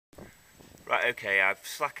Right, okay, I've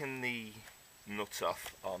slackened the nuts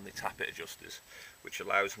off on the tappet adjusters, which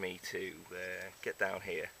allows me to get down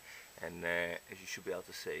here, and as you should be able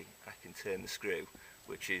to see, I can turn the screw,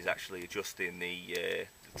 which is actually adjusting the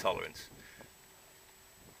tolerance.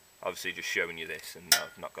 Obviously just showing you this, and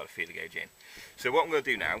I've not got a feeler gauge in. So what I'm going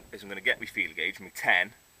to do now is I'm going to get my feeler gauge, my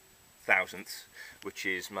 10 thousandths, which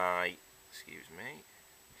is my,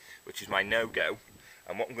 which is my no-go,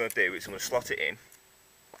 and what I'm going to do is I'm going to slot it in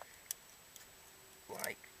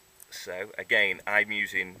like so. Again, I'm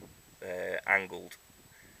using angled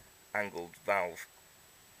valve,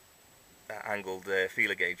 angled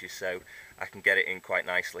feeler gauges, so I can get it in quite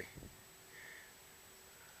nicely.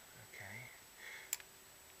 Okay,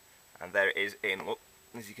 and there it is in. Look,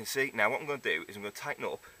 as you can see. Now what I'm going to do is I'm going to tighten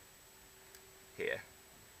up here,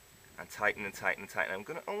 and tighten and tighten and tighten. I'm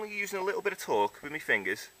going to only using a little bit of torque with my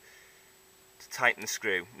fingers to tighten the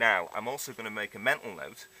screw. Now I'm also going to make a mental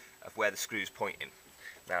note of where the screw's pointing.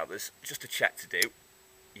 Now there's just a check to do.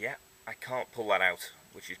 Yeah, I can't pull that out,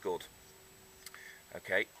 which is good.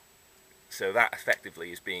 Okay, so that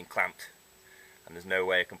effectively is being clamped, and there's no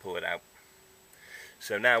way I can pull it out.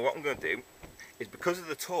 So now what I'm going to do is, because of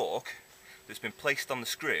the torque that's been placed on the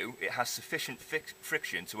screw, it has sufficient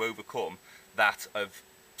friction to overcome that of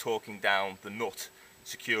torquing down the nut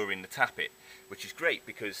securing the tappet, which is great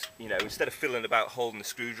because, you know, instead of fiddling about holding the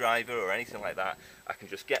screwdriver or anything like that, I can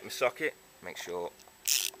just get my socket, make sure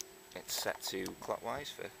it's set to clockwise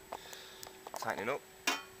for tightening up,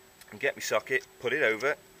 and get my socket, put it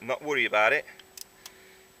over, not worry about it,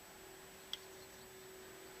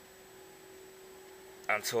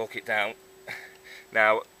 and torque it down.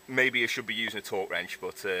 Now maybe I should be using a torque wrench,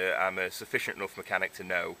 but I'm a sufficient enough mechanic to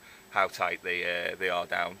know how tight they are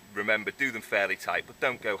down. Remember, do them fairly tight, but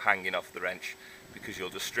don't go hanging off the wrench, because you'll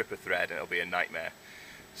just strip a thread and it'll be a nightmare.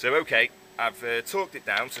 So okay, I've torqued it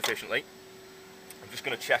down sufficiently. I'm just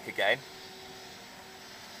going to check again.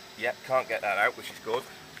 Yep, can't get that out, which is good.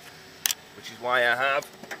 Which is why I have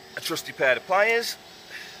a trusty pair of pliers.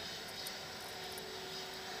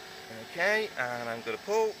 Okay, and I'm going to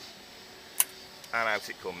pull, and out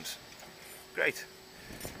it comes. Great.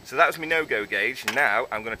 So that was my no-go gauge, and now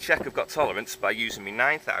I'm going to check I've got tolerance by using my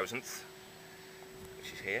 9 thousandths,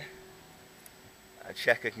 which is here, and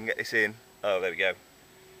check I can get this in. Oh, there we go.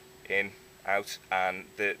 In, out, and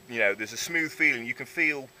there's a smooth feeling. You can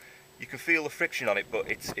feel the friction on it, but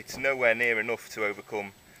it's nowhere near enough to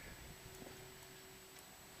overcome,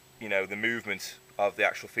 you know, the movement of the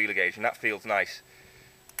actual feeler gauge, and that feels nice.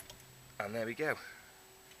 And there we go.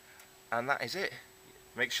 And that is it.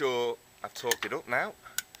 Make sure I've torqued it up now.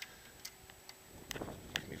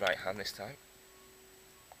 My right hand this time.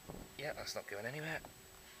 Yeah, that's not going anywhere.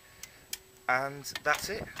 And that's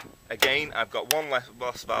it. Again, I've got one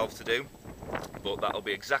last valve to do, but that'll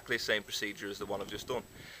be exactly the same procedure as the one I've just done.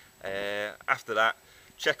 After that,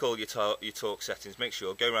 check all your torque settings, make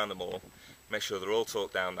sure, go around them all, make sure they're all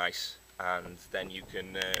torqued down nice, and then you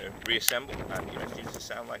can reassemble, and your engines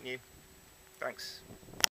sound like new. Thanks.